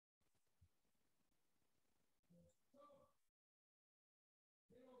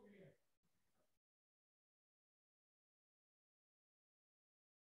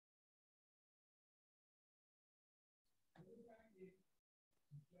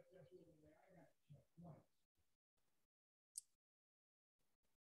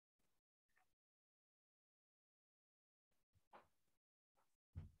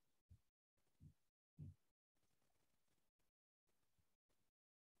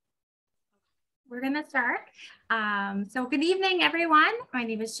We're going to start. So good evening, everyone. My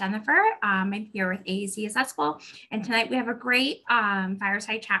name is Jennifer. I'm here with AAC Accessible. And tonight we have a great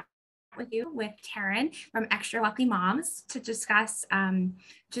fireside chat with you with Taryn from Extra Lucky Moms to discuss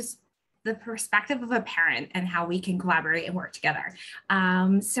just the perspective of a parent and how we can collaborate and work together.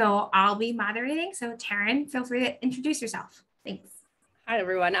 So I'll be moderating. So Taryn, feel free to introduce yourself. Thanks. Hi,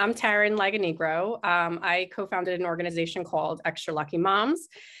 everyone. I'm Taryn Lagonigro. I co-founded an organization called Extra Lucky Moms.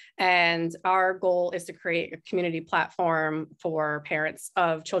 And our goal is to create a community platform for parents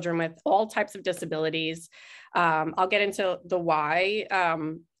of children with all types of disabilities. I'll get into the why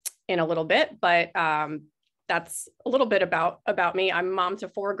in a little bit, but that's a little bit about me. I'm a mom to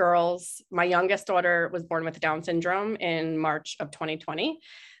 4 girls. My youngest daughter was born with Down syndrome in March of 2020.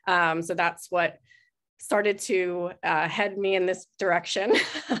 So that's what started to head me in this direction.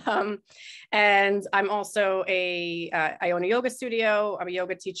 And I'm also I own a yoga studio. I'm a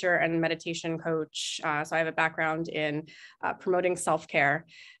yoga teacher and meditation coach. So I have a background in promoting self-care.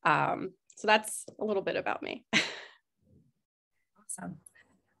 So that's a little bit about me. Awesome.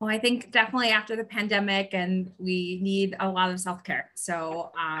 Well, I think definitely after the pandemic, and we need a lot of self-care.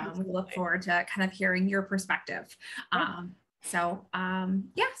 So we look forward to kind of hearing your perspective. So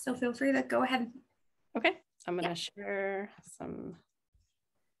feel free to go ahead. Okay, I'm going to share some.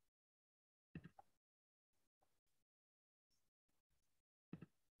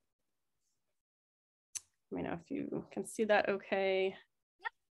 Let me know if you can see that okay.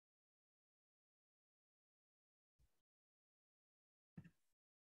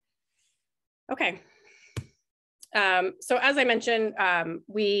 Okay. So as I mentioned,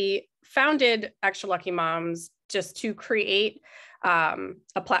 we founded Extra Lucky Moms just to create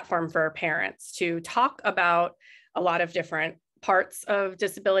a platform for parents to talk about a lot of different parts of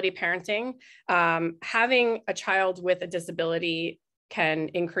disability parenting. Having a child with a disability can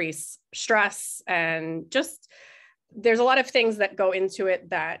increase stress, and just there's a lot of things that go into it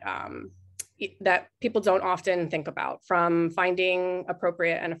that that people don't often think about, from finding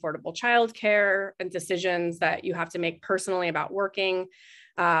appropriate and affordable childcare and decisions that you have to make personally about working,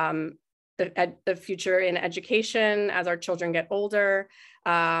 the future in education as our children get older.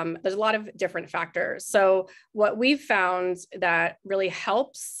 There's a lot of different factors. So what we've found that really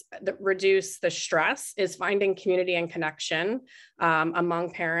helps reduce the stress is finding community and connection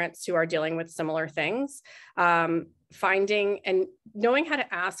among parents who are dealing with similar things. Finding and knowing how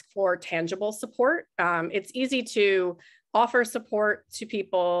to ask for tangible support. It's easy to offer support to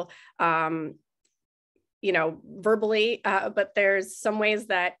people, verbally, but there's some ways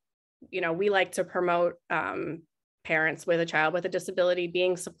that we like to promote parents with a child with a disability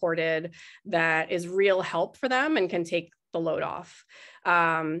being supported that is real help for them and can take the load off.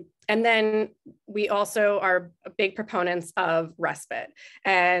 And then we also are big proponents of respite.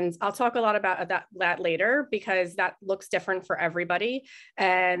 And I'll talk a lot about that later, because that looks different for everybody.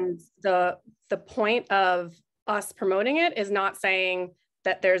 And the point of us promoting it is not saying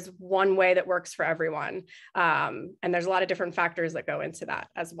that there's one way that works for everyone. And there's a lot of different factors that go into that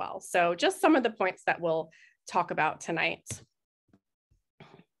as well. So just some of the points that we'll talk about tonight.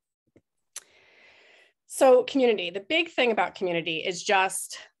 So community, the big thing about community is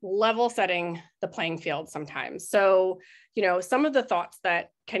just level setting the playing field sometimes. So, some of the thoughts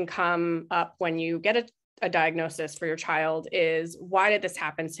that can come up when you get a diagnosis for your child is, why did this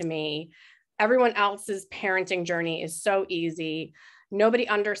happen to me? Everyone else's parenting journey is so easy. Nobody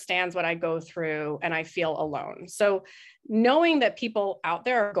understands what I go through, and I feel alone. So knowing that people out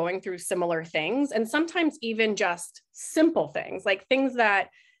there are going through similar things, and sometimes even just simple things, like things that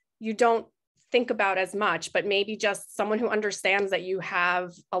you don't think about as much, but maybe just someone who understands that you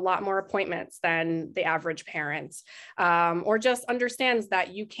have a lot more appointments than the average parent, or just understands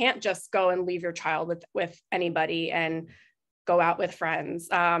that you can't just go and leave your child with anybody and go out with friends.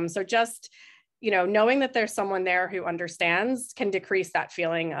 So just knowing that there's someone there who understands can decrease that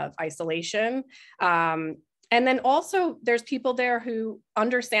feeling of isolation. And then also there's people there who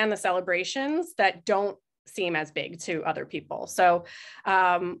understand the celebrations that don't seem as big to other people. So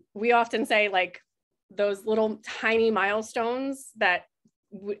we often say, like, those little tiny milestones that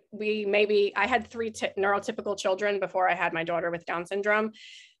I had 3 neurotypical children before I had my daughter with Down syndrome.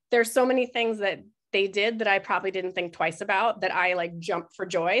 There's so many things that they did that I probably didn't think twice about, that I jump for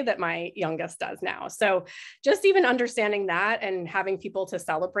joy that my youngest does now. So just even understanding that and having people to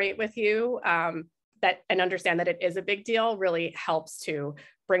celebrate with you and understand that it is a big deal really helps to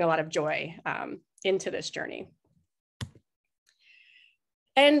bring a lot of joy into this journey.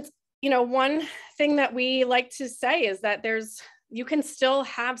 And, you know, one thing that we like to say is that you can still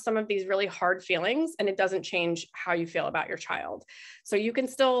have some of these really hard feelings and it doesn't change how you feel about your child. So you can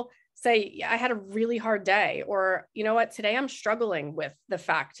still say, yeah, I had a really hard day, or, you know what, today I'm struggling with the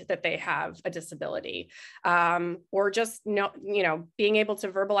fact that they have a disability, or just, being able to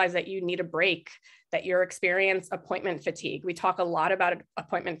verbalize that you need a break, that you're experiencing appointment fatigue. We talk a lot about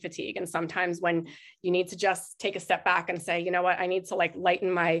appointment fatigue. And sometimes when you need to just take a step back and say, you know what, I need to like lighten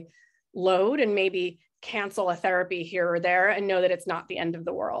my load and maybe cancel a therapy here or there and know that it's not the end of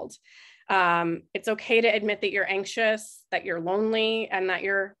the world. It's okay to admit that you're anxious, that you're lonely, and that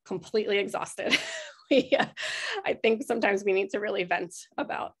you're completely exhausted. I think sometimes we need to really vent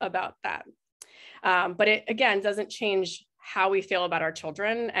about that. But it, again, doesn't change how we feel about our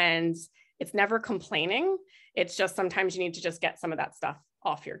children, and it's never complaining. It's just sometimes you need to just get some of that stuff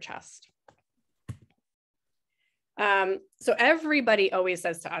off your chest. So everybody always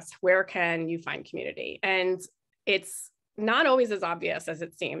says to us, where can you find community? And it's not always as obvious as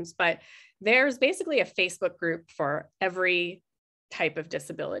it seems, but there's basically a Facebook group for every type of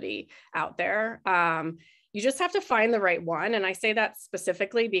disability out there. You just have to find the right one. And I say that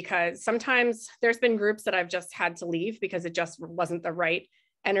specifically because sometimes there's been groups that I've just had to leave because it just wasn't the right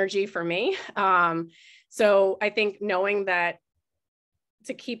energy for me. So I think knowing that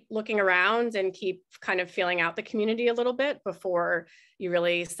to keep looking around and keep kind of feeling out the community a little bit before you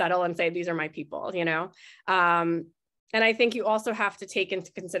really settle and say, these are my people, you know? And I think you also have to take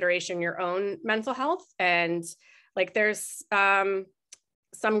into consideration your own mental health. And like there's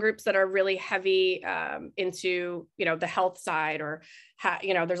some groups that are really heavy into, the health side, or,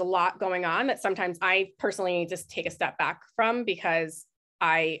 there's a lot going on that sometimes I personally just take a step back from because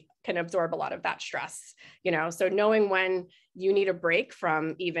I can absorb a lot of that stress, so knowing when you need a break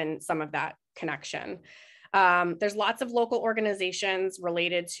from even some of that connection. There's lots of local organizations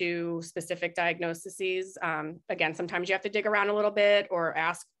related to specific diagnoses. Again, sometimes you have to dig around a little bit or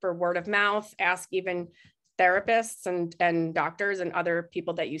ask for word of mouth, ask even therapists and doctors and other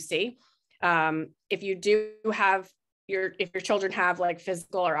people that you see. If you do have if your children have like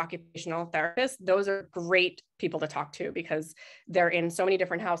physical or occupational therapists, those are great people to talk to because they're in so many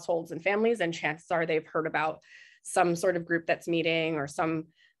different households and families, and chances are they've heard about some sort of group that's meeting or some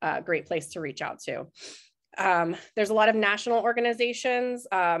great place to reach out to. There's a lot of national organizations.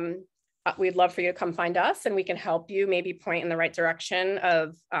 We'd love for you to come find us and we can help you maybe point in the right direction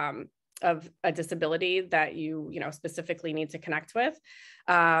of a disability that you specifically need to connect with.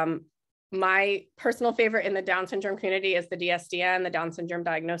 My personal favorite in the Down syndrome community is the DSDN, the Down Syndrome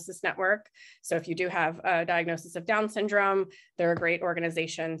Diagnosis Network. So if you do have a diagnosis of Down syndrome, they're a great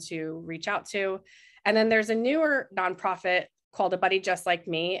organization to reach out to. And then there's a newer nonprofit called A Buddy Just Like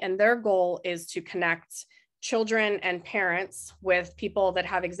Me, and their goal is to connect children and parents with people that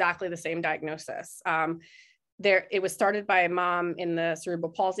have exactly the same diagnosis. It was started by a mom in the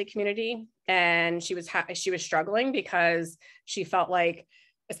cerebral palsy community, and she was struggling because she felt like,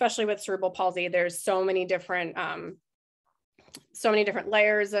 especially with cerebral palsy, there's so many different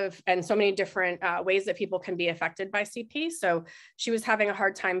layers of, and so many different ways that people can be affected by CP. So she was having a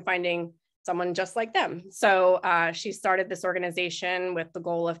hard time finding someone just like them. So she started this organization with the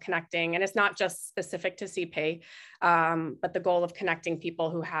goal of connecting, and it's not just specific to CP, but the goal of connecting people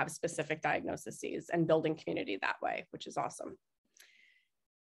who have specific diagnoses and building community that way, which is awesome.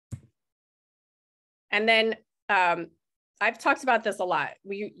 And then I've talked about this a lot.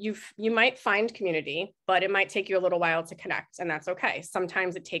 You might find community, but it might take you a little while to connect, and that's okay.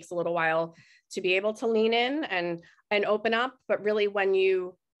 Sometimes it takes a little while to be able to lean in and open up, but really when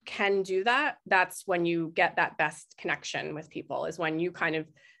you can do that, that's when you get that best connection with people, is when you kind of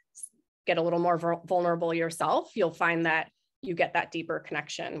get a little more vulnerable yourself. You'll find that you get that deeper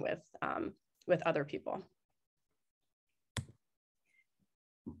connection with other people.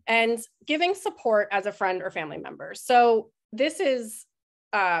 And giving support as a friend or family member. So this is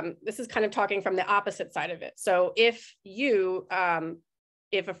kind of talking from the opposite side of it. So if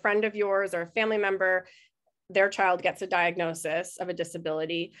a friend of yours or a family member, their child gets a diagnosis of a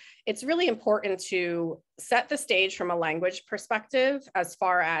disability, it's really important to set the stage from a language perspective as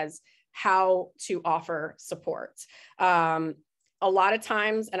far as how to offer support. A lot of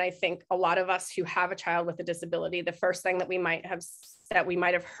times, and I think a lot of us who have a child with a disability, the first thing that we might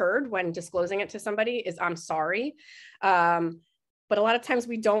have heard when disclosing it to somebody is, I'm sorry. But a lot of times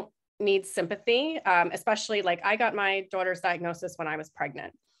we don't need sympathy, especially like I got my daughter's diagnosis when I was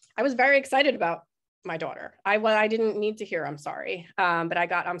pregnant. I was very excited about my daughter. I didn't need to hear I'm sorry, but I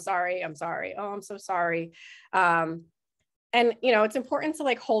got I'm sorry, oh, I'm so sorry. And it's important to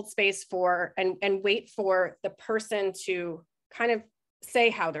like hold space for and wait for the person to kind of say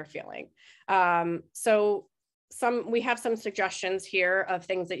how they're feeling. So we have some suggestions here of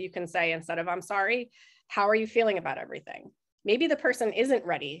things that you can say instead of I'm sorry. How are you feeling about everything? Maybe the person isn't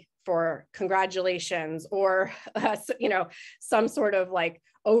ready for congratulations or some sort of like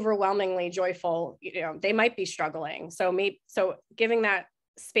overwhelmingly joyful, they might be struggling. So giving that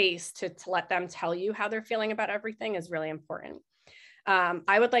space to let them tell you how they're feeling about everything is really important.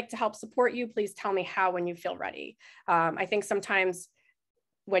 I would like to help support you. Please tell me how when you feel ready. I think sometimes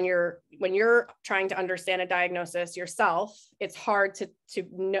when you're trying to understand a diagnosis yourself, it's hard to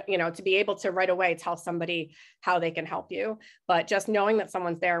be able to right away tell somebody how they can help you. But just knowing that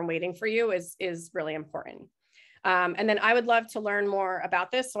someone's there and waiting for you is really important. And then I would love to learn more about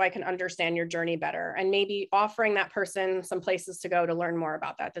this so I can understand your journey better, and maybe offering that person some places to go to learn more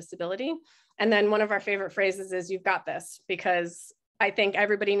about that disability. And then one of our favorite phrases is "you've got this," because I think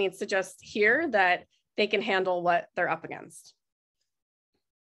everybody needs to just hear that they can handle what they're up against.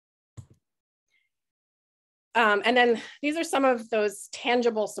 And then these are some of those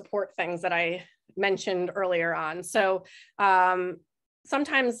tangible support things that I mentioned earlier on. So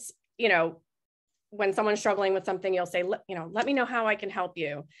sometimes, when someone's struggling with something, you'll say, let me know how I can help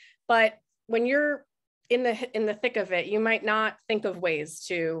you. But when you're in the thick of it, you might not think of ways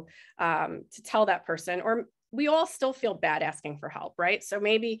to tell that person, or we all still feel bad asking for help, right? So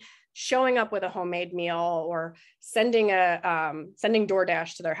maybe showing up with a homemade meal, or sending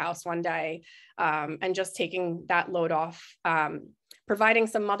DoorDash to their house one day, and just taking that load off, providing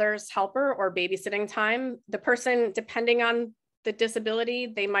some mother's helper or babysitting time. The person, depending on the disability,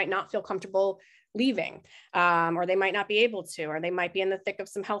 they might not feel comfortable leaving, or they might not be able to, or they might be in the thick of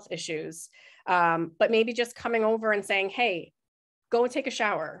some health issues. But maybe just coming over and saying, hey, go and take a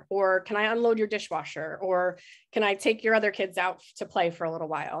shower, or can I unload your dishwasher, or can I take your other kids out to play for a little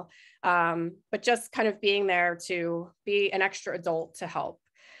while? But just kind of being there to be an extra adult to help.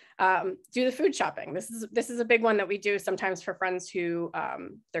 Do the food shopping. This is a big one that we do sometimes for friends who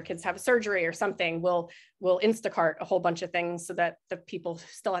their kids have surgery or something. We'll Instacart a whole bunch of things so that the people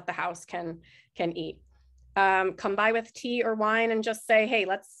still at the house can eat. Come by with tea or wine and just say, hey,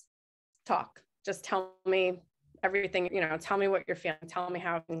 let's talk. Just tell me everything, tell me what you're feeling, tell me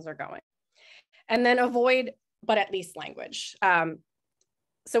how things are going. And then avoid, but at least language.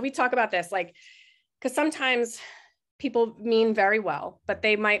 So we talk about this, like, because sometimes people mean very well, but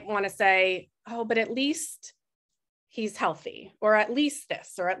they might want to say, oh, but at least he's healthy, or at least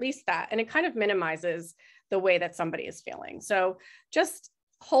this, or at least that. And it kind of minimizes the way that somebody is feeling. So just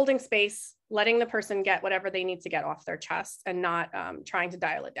holding space, letting the person get whatever they need to get off their chest, and not trying to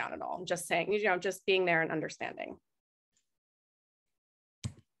dial it down at all. Just saying, just being there and understanding.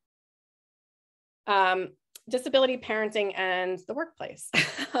 Disability parenting and the workplace.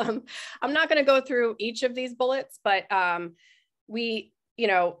 I'm not going to go through each of these bullets, but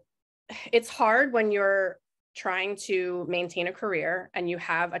it's hard when you're trying to maintain a career and you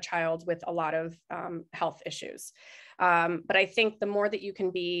have a child with a lot of health issues. But I think the more that you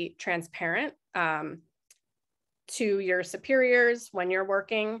can be transparent to your superiors when you're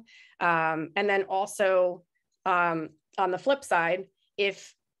working, and then also on the flip side,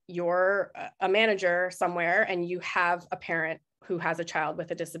 if you're a manager somewhere and you have a parent who has a child with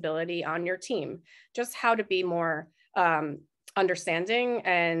a disability on your team, just how to be more understanding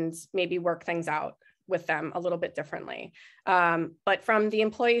and maybe work things out with them a little bit differently. But from the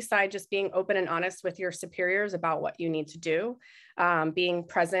employee side, just being open and honest with your superiors about what you need to do, being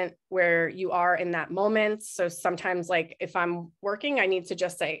present where you are in that moment. So sometimes, like, if I'm working, I need to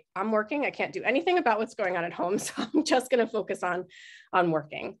just say, I'm working, I can't do anything about what's going on at home. So I'm just going to focus on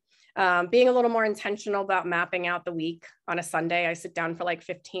working. Being a little more intentional about mapping out the week. On a Sunday, I sit down for like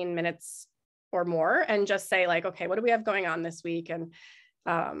 15 minutes or more and just say, like, okay, what do we have going on this week? And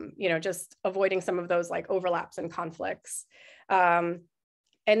just avoiding some of those like overlaps and conflicts. And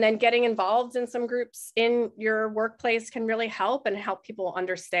then getting involved in some groups in your workplace can really help and help people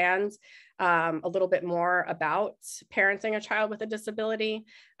understand a little bit more about parenting a child with a disability.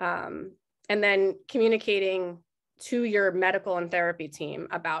 And then communicating to your medical and therapy team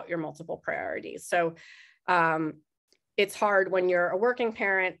about your multiple priorities. So it's hard when you're a working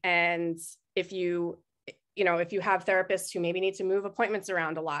parent, and if you have therapists who maybe need to move appointments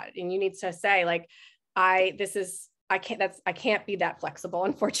around a lot, and you need to say, like, I can't be that flexible,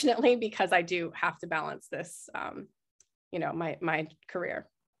 unfortunately, because I do have to balance this, my career.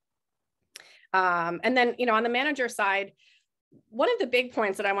 And then, on the manager side, one of the big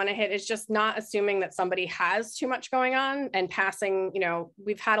points that I want to hit is just not assuming that somebody has too much going on and passing,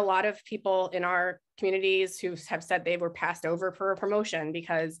 we've had a lot of people in our communities who have said they were passed over for a promotion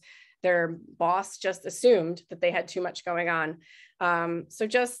because their boss just assumed that they had too much going on. So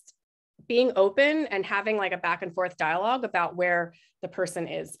just being open and having like a back and forth dialogue about where the person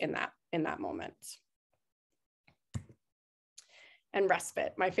is in that moment. And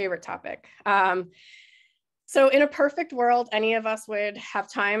respite, my favorite topic. So in a perfect world, any of us would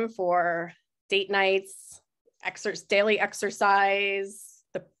have time for date nights, daily exercise,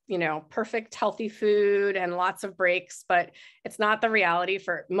 the perfect healthy food and lots of breaks, but it's not the reality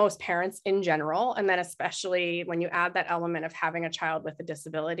for most parents in general. And then especially when you add that element of having a child with a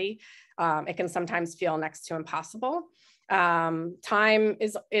disability, it can sometimes feel next to impossible. Time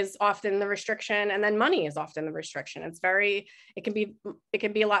is often the restriction, and then money is often the restriction. It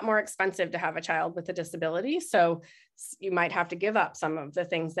can be a lot more expensive to have a child with a disability. So you might have to give up some of the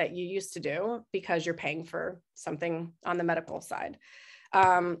things that you used to do because you're paying for something on the medical side.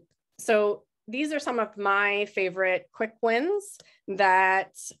 So these are some of my favorite quick wins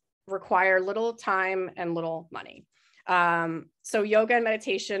that require little time and little money. So yoga and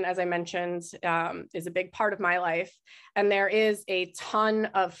meditation, as I mentioned, is a big part of my life. And there is a ton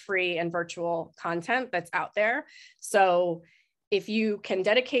of free and virtual content that's out there. So if you can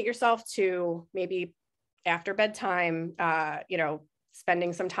dedicate yourself to maybe after bedtime,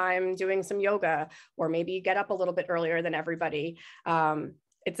 spending some time doing some yoga, or maybe get up a little bit earlier than everybody.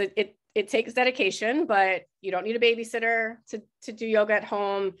 It takes dedication, but you don't need a babysitter to do yoga at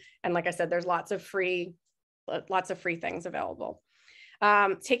home. And like I said, there's lots of free things available.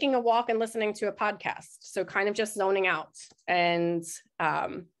 Taking a walk and listening to a podcast. So kind of just zoning out and,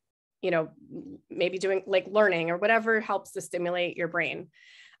 maybe doing like learning or whatever helps to stimulate your brain.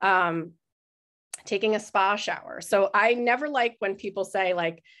 Taking a spa shower. So I never like when people say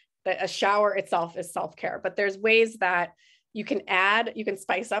like that a shower itself is self-care, but there's ways that you can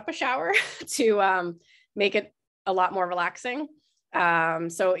spice up a shower to make it a lot more relaxing.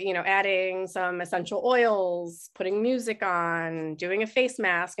 So, adding some essential oils, putting music on, doing a face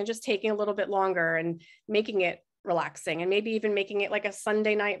mask, and just taking a little bit longer and making it relaxing, and maybe even making it like a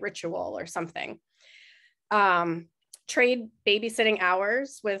Sunday night ritual or something. Trade babysitting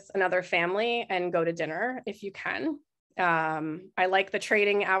hours with another family and go to dinner if you can. I like the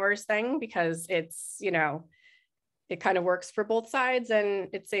trading hours thing because it's, it kind of works for both sides and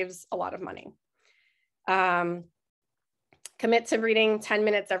it saves a lot of money. Commit to reading 10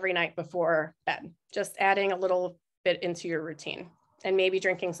 minutes every night before bed, just adding a little bit into your routine, and maybe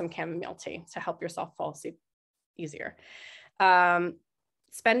drinking some chamomile tea to help yourself fall asleep easier.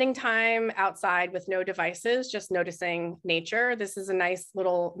 Spending time outside with no devices, just noticing nature. This is a nice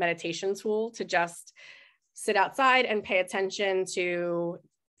little meditation tool to just sit outside and pay attention to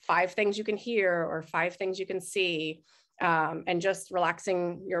 5 things you can hear or 5 things you can see, and just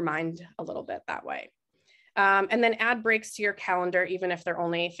relaxing your mind a little bit that way. And then add breaks to your calendar, even if they're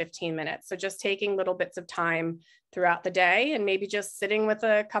only 15 minutes. So just taking little bits of time throughout the day and maybe just sitting with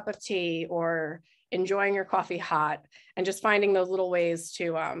a cup of tea or enjoying your coffee hot, and just finding those little ways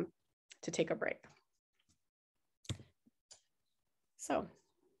to take a break. So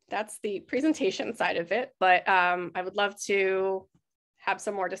that's the presentation side of it, but I would love to have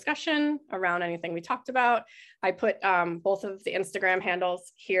some more discussion around anything we talked about. I put both of the Instagram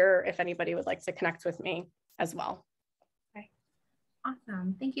handles here if anybody would like to connect with me as well. Okay.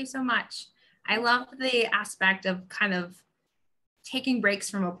 Awesome. Thank you so much. I love the aspect of kind of taking breaks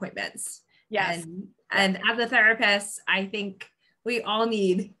from appointments. Yes. And as a therapist, I think we all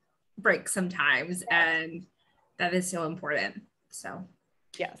need breaks sometimes, and that is so important. So,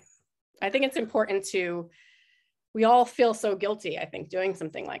 yes, I think it's important we all feel so guilty, I think, doing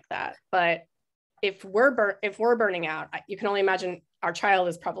something like that. But if we're burning out, you can only imagine our child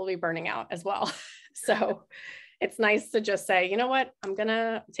is probably burning out as well. So it's nice to just say, you know what, I'm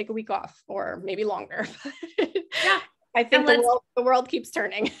gonna take a week off, or maybe longer. Yeah. I think the world keeps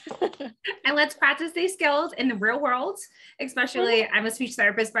turning. And let's practice these skills in the real world, especially I'm a speech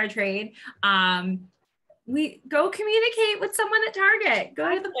therapist by trade. We go communicate with someone at Target,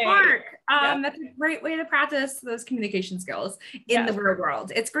 go to the park. That's a great way to practice those communication skills in the real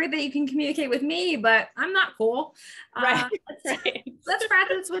world. It's great that you can communicate with me, but I'm not cool. Let's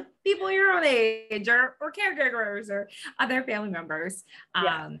practice with people your own age or caregivers or other family members.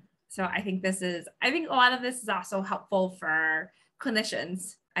 So I think a lot of this is also helpful for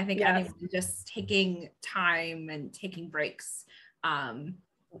clinicians. I think anyone just taking time and taking breaks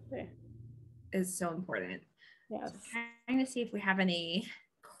is so important. Yes. So trying to see if we have any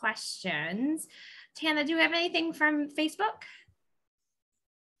questions. Tana, do you have anything from Facebook?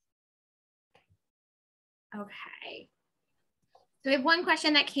 Okay. So we have one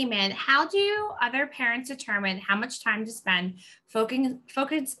question that came in. How do other parents determine how much time to spend focusing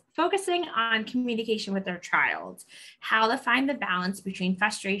on communication with their child? How to find the balance between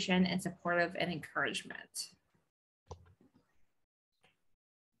frustration and supportive and encouragement?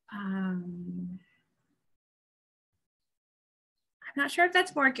 I'm not sure if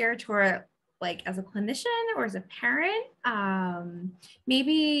that's more geared toward like as a clinician or as a parent.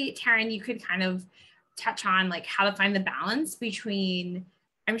 Maybe Taryn, you could kind of touch on like how to find the balance between,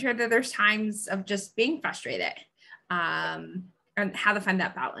 I'm sure that there's times of just being frustrated, and how to find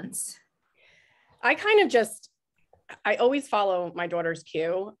that balance. I always follow my daughter's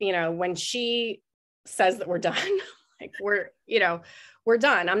cue, when she says that we're done, like we're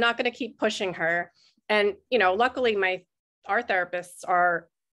done. I'm not going to keep pushing her. And, luckily our therapists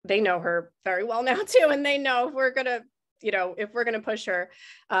they know her very well now too. And they know if we're going to push her,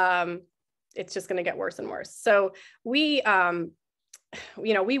 it's just going to get worse and worse. So we work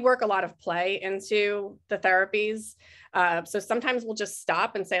a lot of play into the therapies. So sometimes we'll just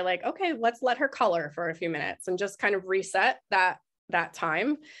stop and say like, okay, let's let her color for a few minutes and just kind of reset that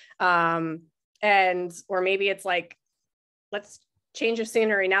time. Or maybe it's like, let's change of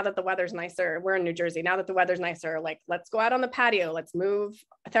scenery now that the weather's nicer. We're in New Jersey. Now that the weather's nicer, like, let's go out on the patio. Let's move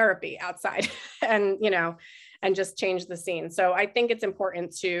therapy outside and just change the scene. So I think it's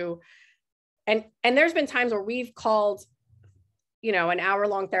important to, and there's been times where we've called, an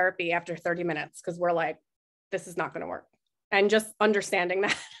hour-long therapy after 30 minutes because we're like, this is not going to work. And just understanding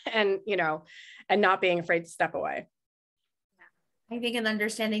that and not being afraid to step away. I think in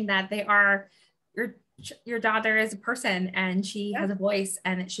understanding that they are your daughter is a person and she has a voice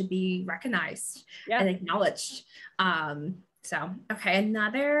and it should be recognized and acknowledged. Okay,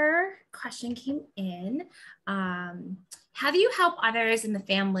 another question came in. How do you help others in the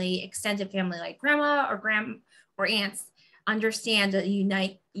family, extended family, like grandma or aunts, understand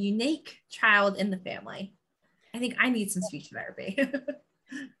a unique child in the family? I think I need some speech therapy.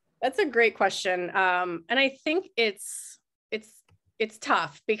 That's a great question. And I think it's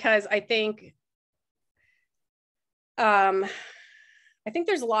tough because I think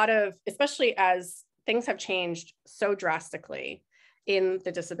there's a lot of, especially as things have changed so drastically in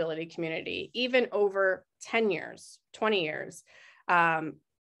the disability community, even over 10 years, 20 years.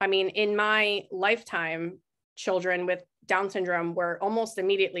 In my lifetime, children with Down syndrome were almost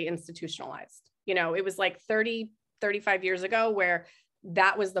immediately institutionalized. It was like 30, 35 years ago where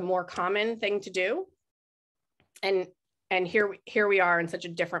that was the more common thing to do. And here we are in such a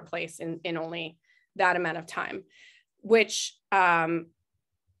different place in only that amount of time, which,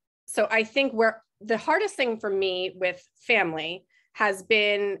 so I think where the hardest thing for me with family has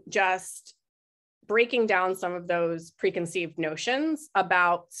been just breaking down some of those preconceived notions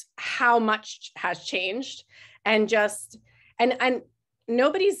about how much has changed and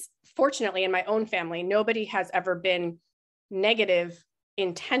nobody's, fortunately in my own family, nobody has ever been negative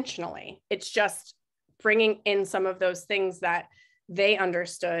intentionally. It's just bringing in some of those things that they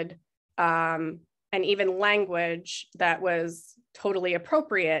understood, and even language that was totally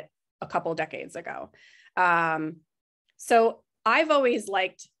appropriate a couple decades ago. So I've always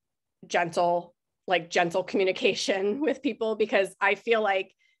liked gentle communication with people, because I feel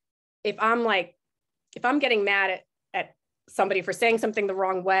like if I'm getting mad at somebody for saying something the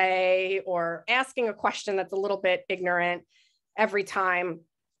wrong way or asking a question that's a little bit ignorant every time,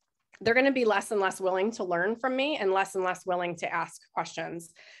 they're going to be less and less willing to learn from me and less willing to ask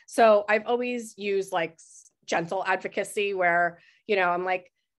questions. So I've always used like gentle advocacy where, I'm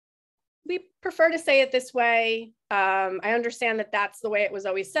like, we prefer to say it this way. I understand that that's the way it was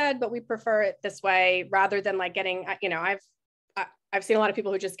always said, but we prefer it this way, rather than like getting, I've seen a lot of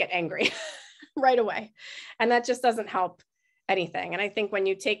people who just get angry right away, and that just doesn't help anything. And I think when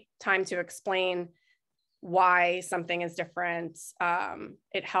you take time to explain why something is different,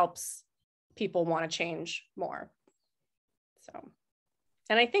 it helps people want to change more. So,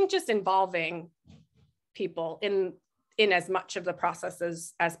 and I think just involving people in as much of the process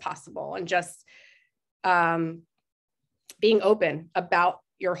as possible, and just being open about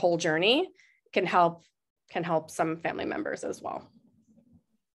your whole journey can help some family members as well.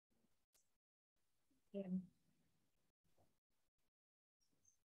 Yeah.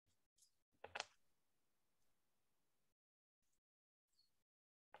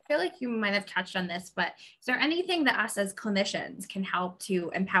 I feel like you might have touched on this, but is there anything that us as clinicians can help to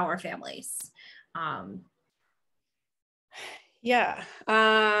empower families? Yeah.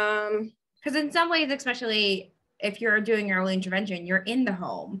 Because in some ways, especially if you're doing early intervention, you're in the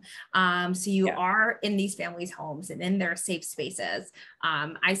home. So you are in these families' homes and in their safe spaces.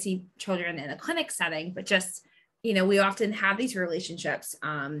 I see children in a clinic setting, but just, you know, we often have these relationships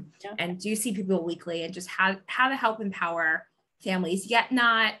and do see people weekly, and just how to help empower families, yet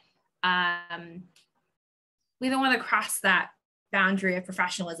not, we don't want to cross that boundary of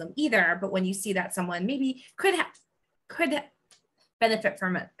professionalism either. But when you see that someone maybe could benefit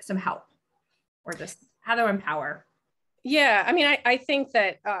from some help, or just how to empower. Yeah, I mean, I think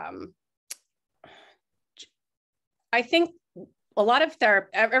that I think a lot of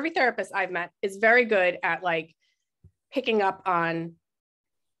every therapist I've met is very good at like picking up on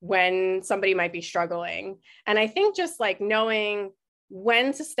when somebody might be struggling. And I think just like knowing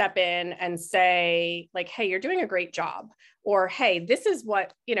when to step in and say like, hey, you're doing a great job, or hey, this is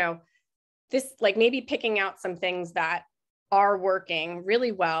what, you know, this, like maybe picking out some things that are working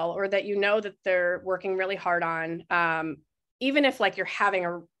really well, or that you know that they're working really hard on, even if like you're having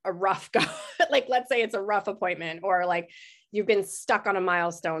a rough go, like let's say it's a rough appointment, or like you've been stuck on a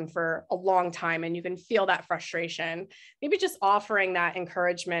milestone for a long time and you can feel that frustration, maybe just offering that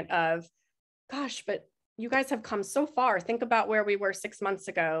encouragement of, gosh, but you guys have come so far. Think about where we were 6 months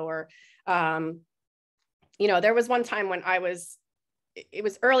ago. Or, you know, there was one time when it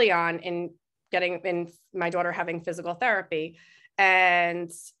was early on in my daughter having physical therapy.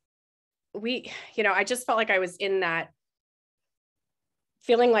 And you know, I just felt like I was in that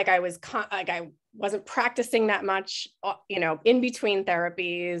feeling like I wasn't practicing that much, you know, in between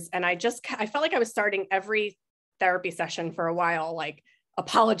therapies. And I felt like I was starting every therapy session for a while, like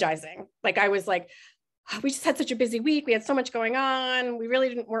apologizing. Like I was like, oh, we just had such a busy week. We had so much going on. We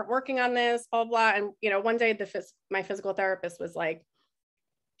really weren't working on this, blah, blah. And, you know, one day my physical therapist was like,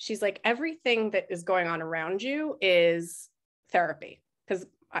 she's like, everything that is going on around you is therapy. Because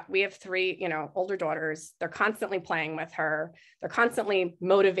we have 3, you know, older daughters. They're constantly playing with her. They're constantly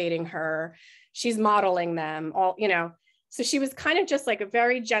motivating her. She's modeling them all, you know. So she was kind of just like a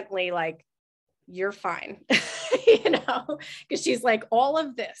very gently like, you're fine, you know, because she's like, all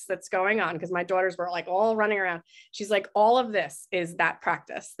of this that's going on, because my daughters were like all running around. She's like, all of this is that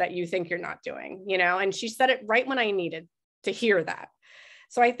practice that you think you're not doing, you know, and she said it right when I needed to hear that.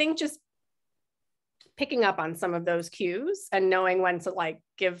 So I think just picking up on some of those cues and knowing when to like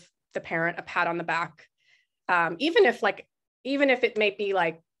give the parent a pat on the back, even if it may be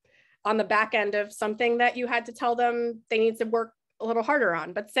like on the back end of something that you had to tell them they need to work a little harder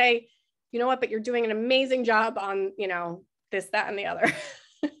on, but say, you know what, but you're doing an amazing job on, you know, this, that, and the other.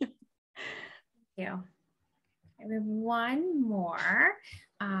 Thank you. I have one more.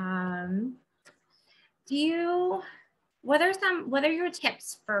 What are your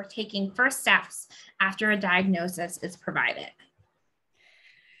tips for taking first steps after a diagnosis is provided?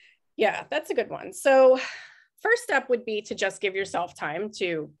 Yeah, that's a good one. So first step would be to just give yourself time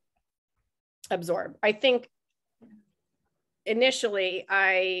to absorb. I think initially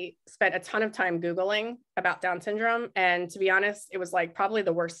I spent a ton of time Googling about Down syndrome. And to be honest, it was like probably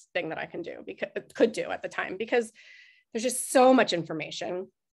the worst thing that I could do at the time, because there's just so much information,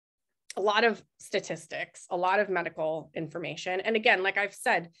 a lot of statistics, a lot of medical information. And again, like I've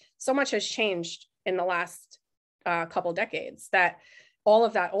said, so much has changed in the last couple decades that all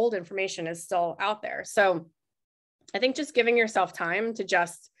of that old information is still out there. So I think just giving yourself time to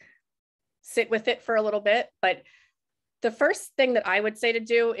just sit with it for a little bit. But the first thing that I would say to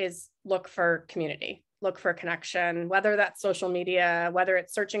do is look for community, look for connection, whether that's social media, whether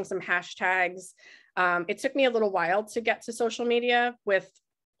it's searching some hashtags. It took me a little while to get to social media with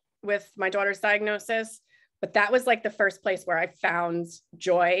my daughter's diagnosis, but that was like the first place where I found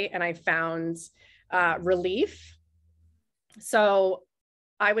joy and I found relief. So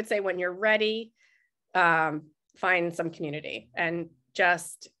I would say when you're ready, find some community and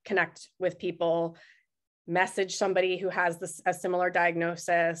just connect with people, message somebody who has a similar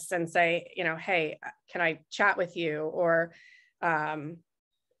diagnosis and say, you know, hey, can I chat with you? Or,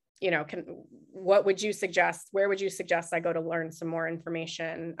 you know, what would you suggest? Where would you suggest I go to learn some more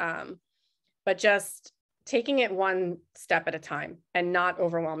information? But just taking it one step at a time and not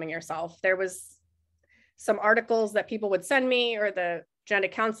overwhelming yourself. There was some articles that people would send me, or the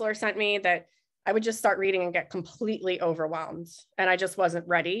genetic counselor sent me, that I would just start reading and get completely overwhelmed. And I just wasn't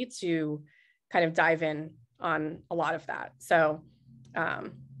ready to kind of dive in on a lot of that. So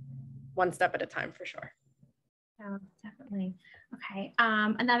one step at a time for sure. Oh, definitely. Okay.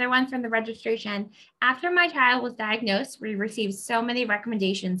 Another one from the registration. After my child was diagnosed, we received so many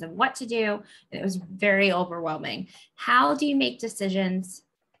recommendations of what to do. It was very overwhelming. How do you make decisions?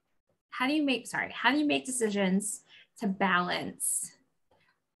 How do you make decisions to balance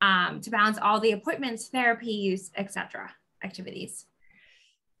to balance all the appointments, therapies, etc. activities?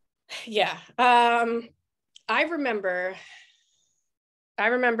 Yeah. I remember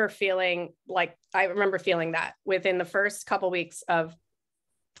feeling that within the first couple of weeks of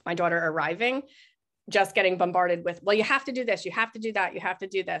my daughter arriving, just getting bombarded with, well, you have to do this, you have to do that, you have to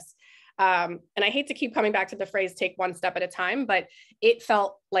do this. And I hate to keep coming back to the phrase, take one step at a time, but it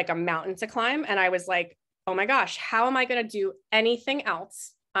felt like a mountain to climb. And I was like, oh my gosh, how am I going to do anything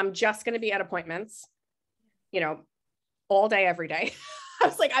else? I'm just going to be at appointments, all day, every day. I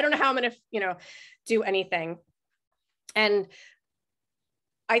was like, I don't know how I'm going to, do anything. And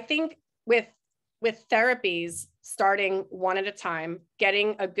I think with therapies, starting one at a time,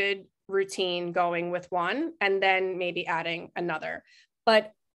 getting a good routine going with one, and then maybe adding another,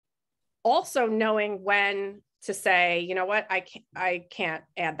 but also knowing when to say, you know what, I can't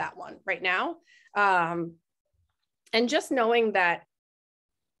add that one right now. And just knowing that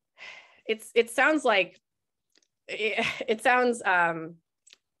it sounds like, it sounds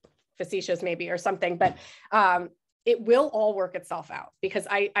facetious maybe or something, but it will all work itself out, because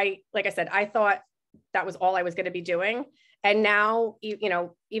I like I said, I thought that was all I was going to be doing. And now,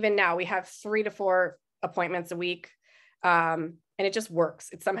 even now we have 3 to 4 appointments a week. And it just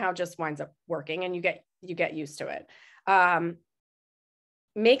works. It somehow just winds up working, and you get used to it.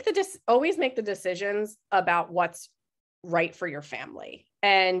 Always make the decisions about what's right for your family.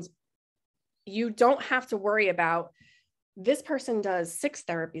 And you don't have to worry about, this person does 6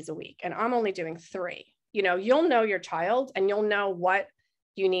 therapies a week and I'm only doing 3. You'll know your child, and you'll know what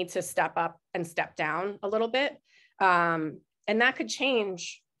you need to step up and step down a little bit. And that could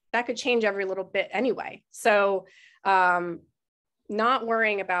change every little bit anyway. So, not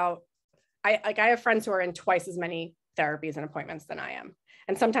worrying about, I have friends who are in twice as many therapies and appointments than I am.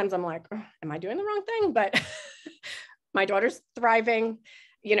 And sometimes I'm like, oh, am I doing the wrong thing? But my daughter's thriving,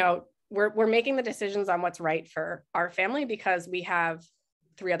 we're making the decisions on what's right for our family, because we have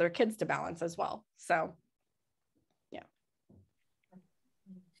 3 other kids to balance as well. So, yeah.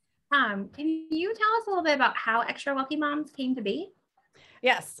 Can you tell us a little bit about how Extra Wealthy Moms came to be?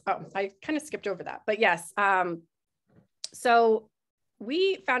 Yes. Oh, I kind of skipped over that, but yes. So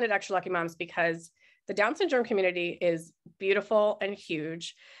we founded Extra Lucky Moms because the Down syndrome community is beautiful and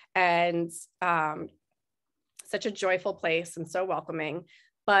huge, and such a joyful place and so welcoming.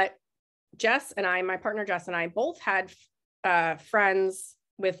 But my partner Jess and I both had friends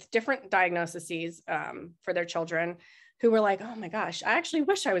with different diagnoses for their children, who were like, oh my gosh, I actually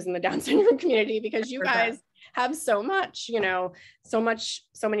wish I was in the Down syndrome community, because you guys have so much,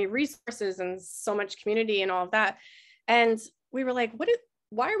 so many resources and so much community and all of that. And we were like,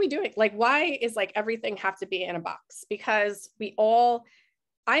 why are we doing, why is everything have to be in a box? Because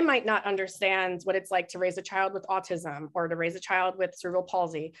I might not understand what it's like to raise a child with autism or to raise a child with cerebral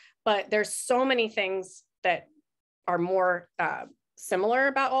palsy, but there's so many things that are more similar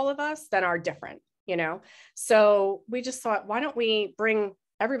about all of us than are different, So we just thought, why don't we bring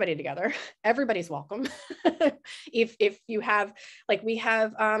everybody together? Everybody's welcome. if you have, we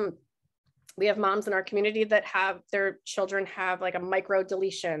have moms in our community that have their children have a micro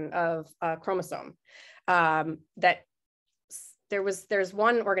deletion of a chromosome. There's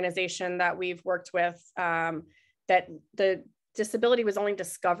one organization that we've worked with that the disability was only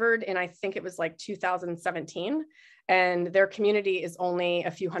discovered in, I think it was 2017, and their community is only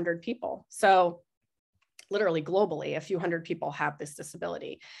a few hundred people. So literally globally, a few hundred people have this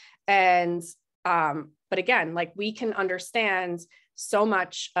disability. And, but again, we can understand so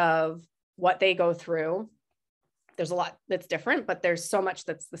much of what they go through. There's a lot that's different, but there's so much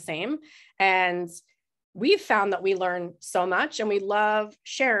that's the same. And we've found that we learn so much, and we love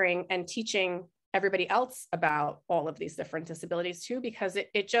sharing and teaching everybody else about all of these different disabilities too, because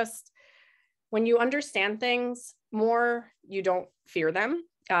it just, when you understand things more, you don't fear them.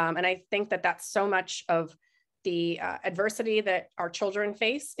 And I think that that's so much of the adversity that our children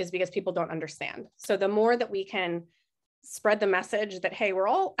face is because people don't understand. So the more that we can spread the message that, hey, we're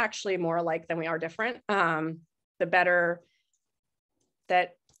all actually more alike than we are different, the better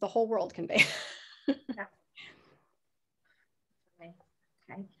that the whole world can be. Yeah.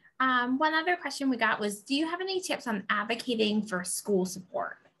 Okay. One other question we got was, do you have any tips on advocating for school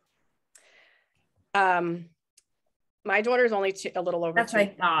support? My daughter's only a little over 2. That's what I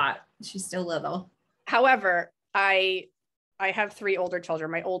thought. She's still little. However, I have 3 older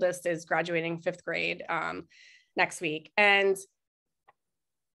children. My oldest is graduating 5th grade next week. And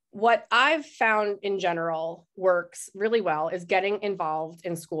what I've found in general works really well is getting involved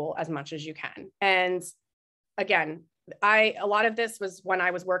in school as much as you can. And again, a lot of this was when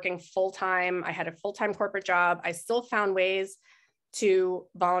I was working full-time. I had a full-time corporate job. I still found ways to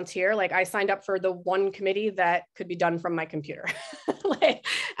volunteer. Like I signed up for the one committee that could be done from my computer. Like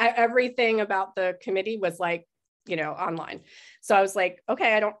everything about the committee was like, you know, online. So I was like,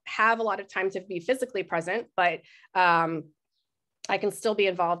 okay, I don't have a lot of time to be physically present, but I can still be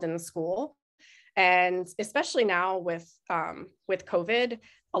involved in the school. And especially now with COVID,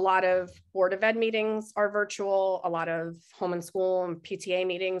 a lot of Board of Ed meetings are virtual. A lot of home and school and PTA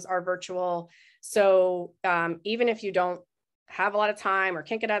meetings are virtual. So even if you don't have a lot of time or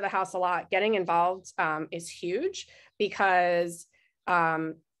can't get out of the house a lot, getting involved is huge, because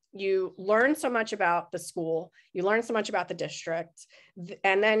you learn so much about the school, you learn so much about the district,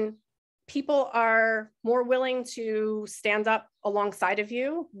 and then people are more willing to stand up alongside of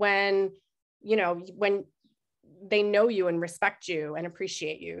you when, you know, when they know you and respect you and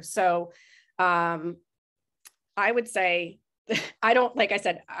appreciate you. So I would say, I don't, like I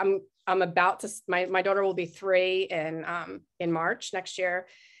said, I'm about to, my daughter will be 3 in March next year.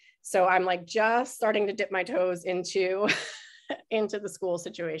 So I'm like just starting to dip my toes into, into the school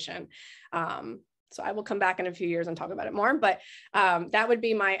situation. So I will come back in a few years and talk about it more, but that would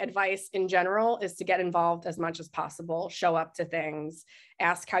be my advice in general, is to get involved as much as possible, show up to things,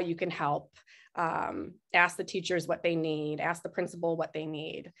 ask how you can help, ask the teachers what they need, ask the principal what they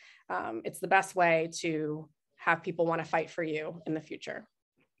need. It's the best way to have people want to fight for you in the future.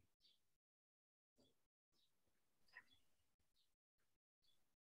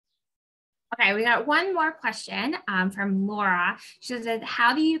 Okay, we got one more question from Laura. She said,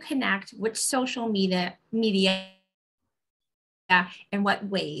 how do you connect which social media in what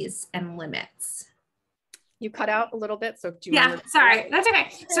ways and limits? You cut out a little bit, so do you want to? Sorry, that's okay.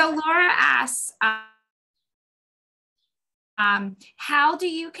 So Laura asks, how do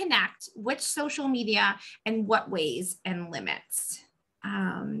you connect which social media in what ways and limits?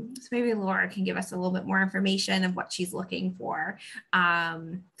 So maybe Laura can give us a little bit more information of what she's looking for.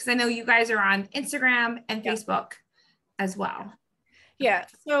 Because I know you guys are on Instagram and Facebook as well. Yeah.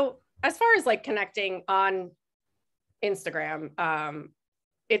 So as far as like connecting on Instagram,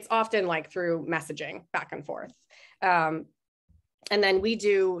 it's often like through messaging back and forth. And then we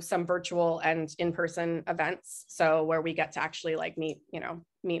do some virtual and in-person events. So where we get to actually like meet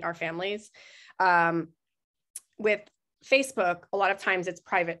our families. With Facebook, a lot of times it's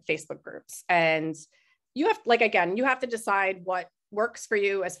private Facebook groups, and you have, like, again, you have to decide what works for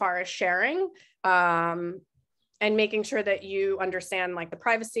you as far as sharing, and making sure that you understand like the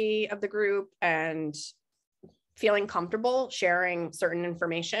privacy of the group and feeling comfortable sharing certain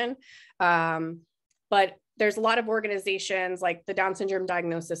information. But there's a lot of organizations like the Down Syndrome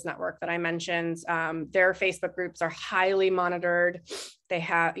Diagnosis Network that I mentioned. Their Facebook groups are highly monitored. They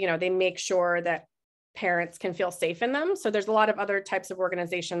have, they make sure that parents can feel safe in them. So there's a lot of other types of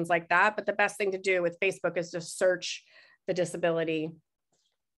organizations like that. But the best thing to do with Facebook is just search the disability,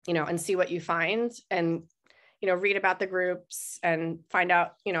 and see what you find, and, read about the groups and find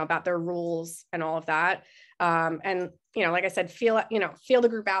out, about their rules and all of that. And, like I said, feel the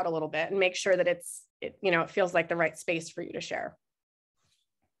group out a little bit and make sure that it feels like the right space for you to share.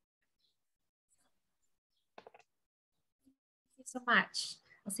 Thank you so much.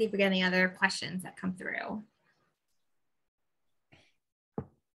 We'll see if we get any other questions that come through.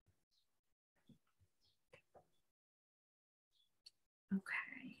 Okay.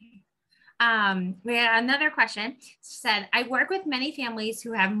 We had another question. It said, I work with many families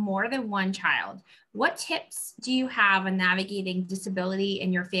who have more than one child. What tips do you have on navigating disability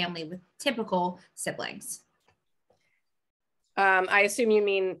in your family with typical siblings? I assume you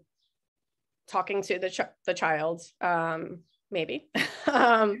mean talking to the child, maybe.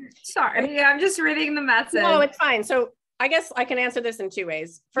 Sorry, I'm just reading the message. No, it's fine. So I guess I can answer this in 2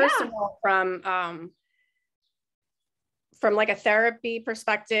 ways. First of all, from like a therapy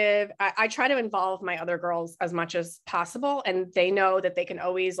perspective, I try to involve my other girls as much as possible, and they know that they can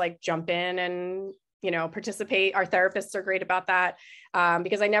always like jump in and, participate. Our therapists are great about that,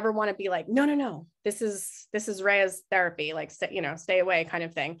 because I never want to be like, no, this is Rhea's therapy, like, stay away kind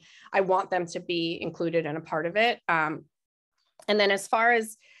of thing. I want them to be included and a part of it. And then as far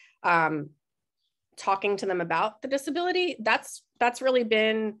as talking to them about the disability, that's really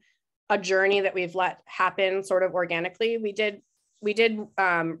been a journey that we've let happen sort of organically. We did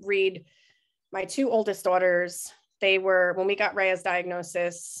read my 2 oldest daughters. They were, when we got Rhea's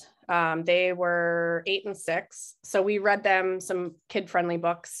diagnosis, they were 8 and 6. So we read them some kid-friendly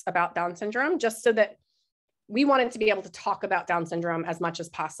books about Down syndrome, just so that we wanted to be able to talk about Down syndrome as much as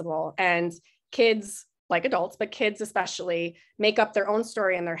possible. And kids, like adults, but kids especially, make up their own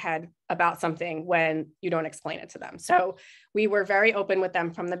story in their head about something when you don't explain it to them. So we were very open with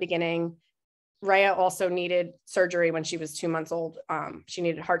them from the beginning. Rhea also needed surgery when she was 2 months old. She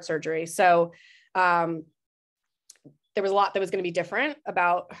needed heart surgery. So there was a lot that was going to be different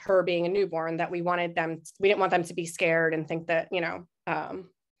about her being a newborn, that we didn't want them to be scared and think that,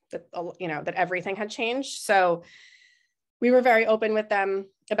 that everything had changed. So we were very open with them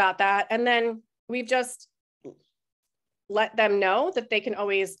about that. And then we've just let them know that they can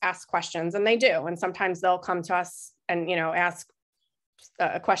always ask questions, and they do. And sometimes they'll come to us and, ask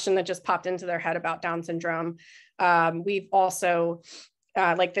a question that just popped into their head about Down syndrome. We've also,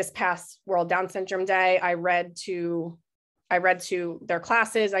 like this past World Down Syndrome Day, I read to their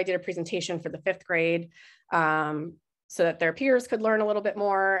classes. I did a presentation for the 5th grade, so that their peers could learn a little bit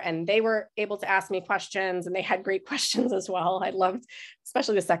more, and they were able to ask me questions, and they had great questions as well. I loved,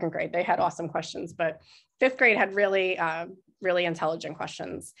 especially the 2nd grade, they had awesome questions, but 5th grade had really, really intelligent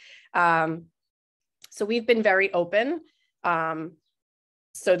questions. So we've been very open,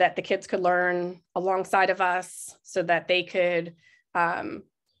 so that the kids could learn alongside of us, so that they could, again,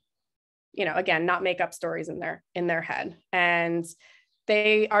 not make up stories in their head. And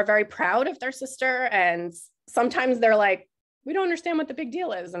they are very proud of their sister. And sometimes they're like, we don't understand what the big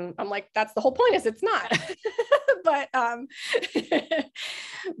deal is. And I'm like, that's the whole point, is it's not.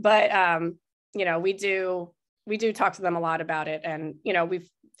 We do talk to them a lot about it. And,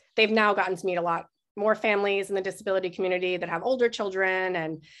 they've now gotten to meet a lot more families in the disability community that have older children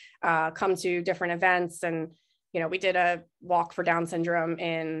and come to different events. And, we did a walk for Down syndrome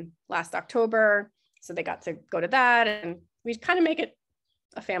in last October. So they got to go to that, and we kind of make it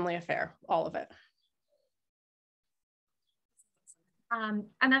a family affair, all of it.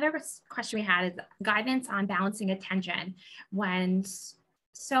 Another question we had is guidance on balancing attention when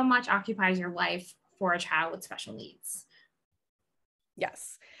so much occupies your life for a child with special needs.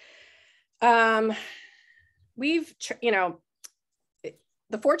 Yes. The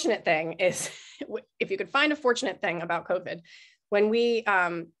fortunate thing is, if you could find a fortunate thing about COVID, when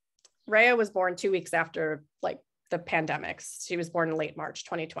Rhea was born 2 weeks after the pandemics. She was born in late March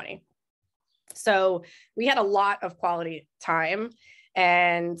 2020. So we had a lot of quality time,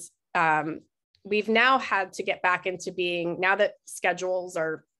 and we've now had to get back into now that schedules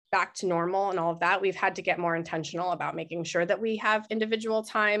are back to normal and all of that, we've had to get more intentional about making sure that we have individual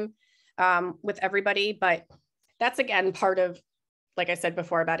time with everybody. But that's, again, part of, like I said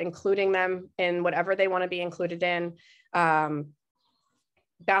before, about including them in whatever they want to be included in,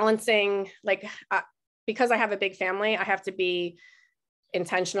 balancing, because I have a big family, I have to be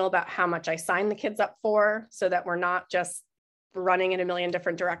intentional about how much I sign the kids up for, so that we're not just running in a million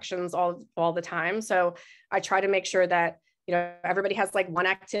different directions all the time. So I try to make sure that, everybody has one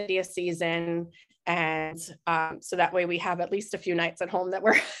activity a season. And so that way we have at least a few nights at home that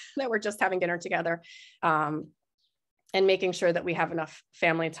we're just having dinner together. And making sure that we have enough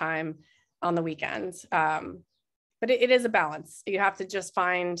family time on the weekends. But it is a balance. You have to just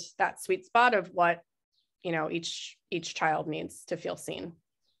find that sweet spot of what, each child needs to feel seen.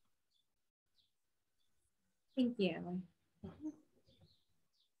 Thank you.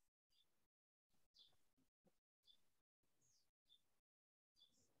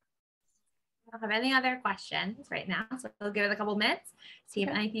 I don't have any other questions right now, so we'll give it a couple minutes, see if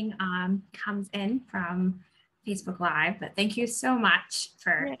anything comes in from Facebook Live. But thank you so much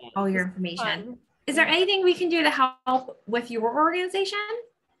for all your information. Is there anything we can do to help with your organization?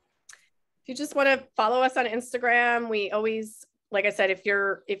 If you just want to follow us on Instagram, we always, like I said, if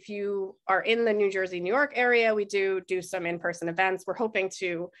you are in the New Jersey, New York area, we do some in-person events. We're hoping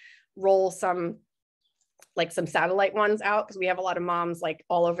to roll some satellite ones out, because we have a lot of moms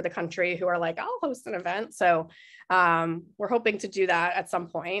all over the country who are I'll host an event. So we're hoping to do that at some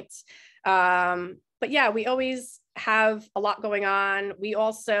point. But yeah, we always have a lot going on. We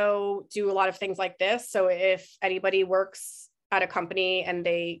also do a lot of things like this. So if anybody works at a company and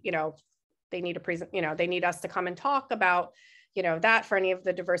they need they need us to come and talk about, that for any of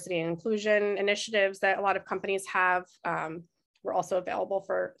the diversity and inclusion initiatives that a lot of companies have, we're also available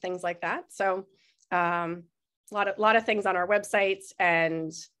for things like that. So a lot of things on our website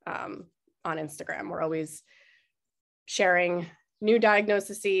and on Instagram. We're always sharing new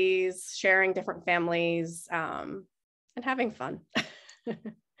diagnoses, sharing different families, and having fun. I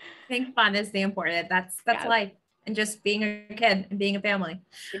think fun is the important. That's life, and just being a kid and being a family.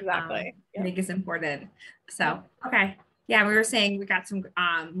 Exactly. I think is important. So, okay. Yeah, we were saying we got some,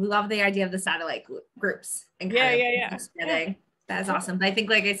 we love the idea of the satellite groups. And That is awesome. But I think,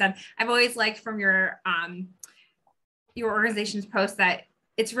 like I said, I've always liked from your organization's post that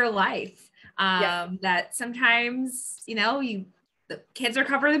it's real life. That sometimes, the kids are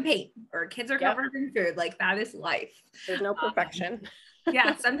covered in paint, or kids are covered in food. That is life. There's no perfection.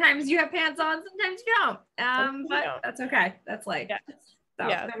 Yeah, sometimes you have pants on, sometimes you don't. But that's okay. That's like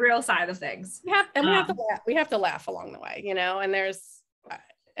the real side of things. We have to laugh along the way, you know, and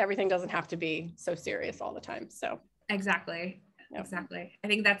everything doesn't have to be so serious all the time. So exactly. Exactly. I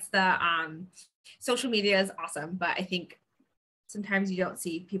think that's the social media is awesome, but I think sometimes you don't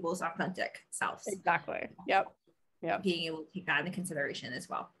see people's authentic selves. Exactly. Yep. Being able to take that into consideration as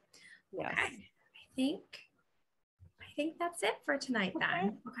well. Yes. Okay. I think that's it for tonight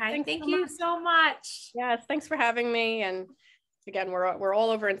then. Okay. Thank you so much. Yes. Thanks for having me. And again, we're all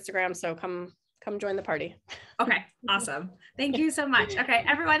over Instagram. So come join the party. Okay. Awesome. Thank you so much. Okay.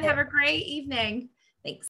 Everyone have a great evening.